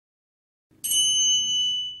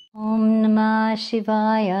Om Namah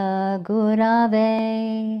Shivaya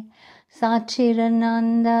Gurave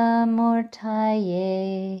Sachidananda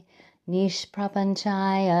Murtaye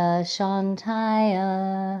Nishprapanchaya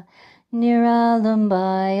Shantaya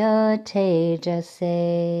Niralumbaya Tejase.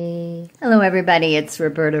 Hello everybody, it's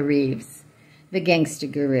Roberta Reeves, the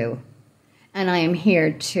Gangsta Guru, and I am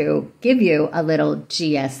here to give you a little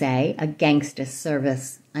GSA, a Gangsta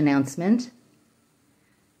Service announcement.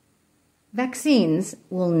 Vaccines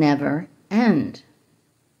will never end.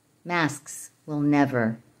 Masks will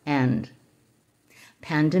never end.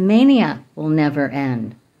 Pandemania will never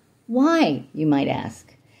end. Why, you might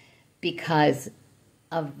ask? Because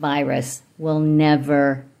a virus will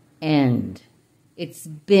never end. It's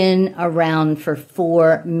been around for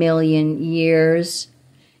 4 million years.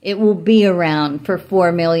 It will be around for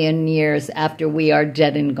 4 million years after we are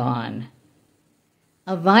dead and gone.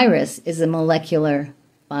 A virus is a molecular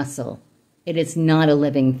fossil. It is not a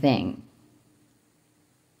living thing.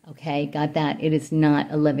 Okay, got that? It is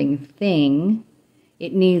not a living thing.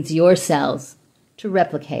 It needs your cells to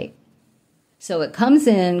replicate. So it comes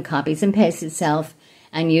in, copies and pastes itself,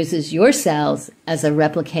 and uses your cells as a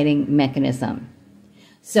replicating mechanism.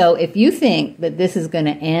 So if you think that this is going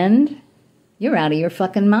to end, you're out of your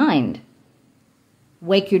fucking mind.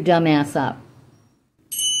 Wake your dumb ass up.